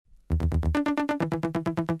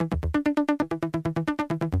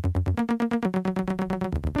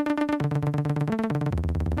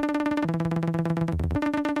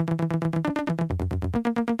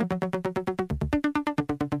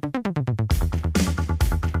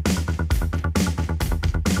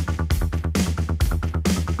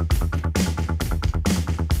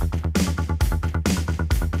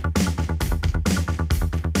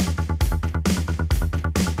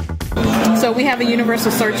we have a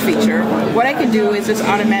universal search feature. What I can do is just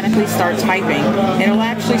automatically start typing. It'll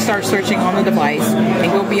actually start searching on the device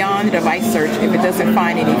and go beyond the device search if it doesn't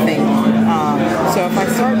find anything. So if I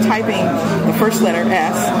start typing the first letter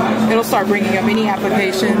S, it'll start bringing up any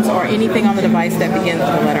applications or anything on the device that begins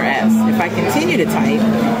with the letter S. If I continue to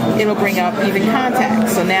type, it'll bring up even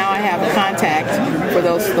contacts. So now I have a contact for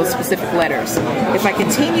those specific letters. If I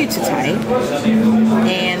continue to type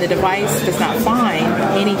and the device does not find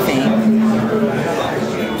anything,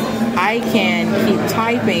 I can keep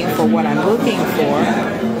typing for what I'm looking for.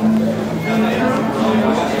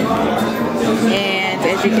 And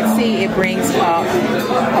as you can see, it brings up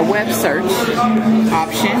a web search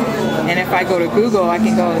option. And if I go to Google, I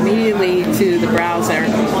can go immediately to the browser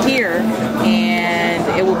here,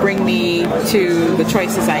 and it will bring me to the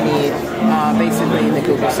choices I need, basically in the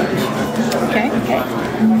Google search. Okay?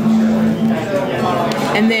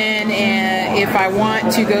 And then if I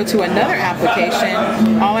want to go to another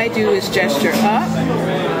application, all I do is gesture up,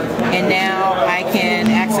 and now I can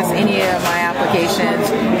access any of my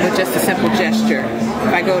applications with just a simple gesture.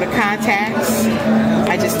 If I go to contacts,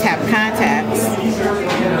 I just tap contacts,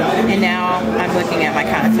 and now I'm looking at my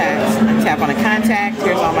contacts. I tap on a contact,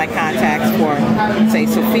 here's all my contacts for, say,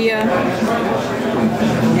 Sophia.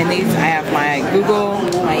 And these, I have my Google,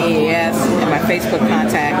 my EAS, and my Facebook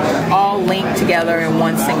contact all linked together in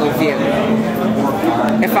one single view.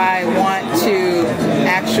 If I want to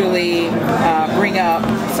actually bring up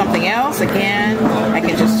something else, again, I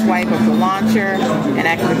can just swipe up the launcher and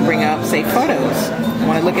I can bring up, say, photos. I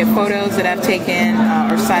want to look at photos that I've taken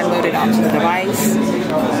or sideloaded onto the device.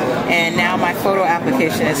 And now my photo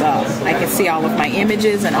application is up. I can see all of my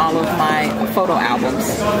images and all of my photo albums.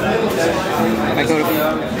 If I go to,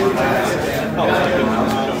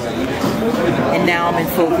 and now I'm in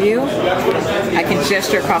full view. I can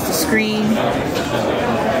gesture across the screen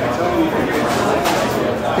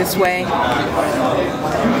this way.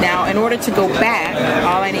 Now, in order to go back,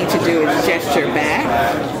 all I need to do is gesture back.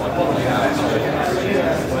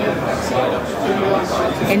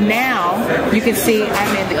 And now you can see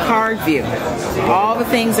I'm in the card view. All the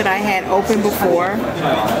things that I had open before,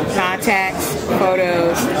 contacts,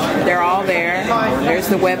 photos, they're all there. There's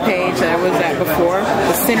the web page that I was at before.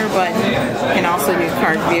 The center button can also use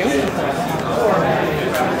card view.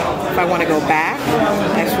 If I want to go back,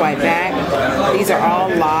 I swipe back. These are all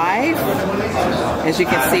live. As you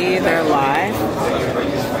can see, they're live.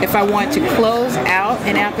 If I want to close out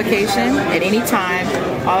an application at any time,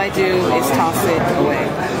 all I do is toss it away.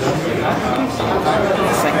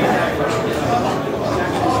 Just like that.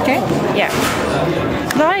 Okay? Yeah.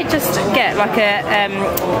 Can I just get like an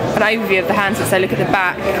overview of the handset? So look at the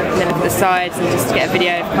back and then look at the sides and just get a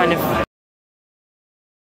video of kind of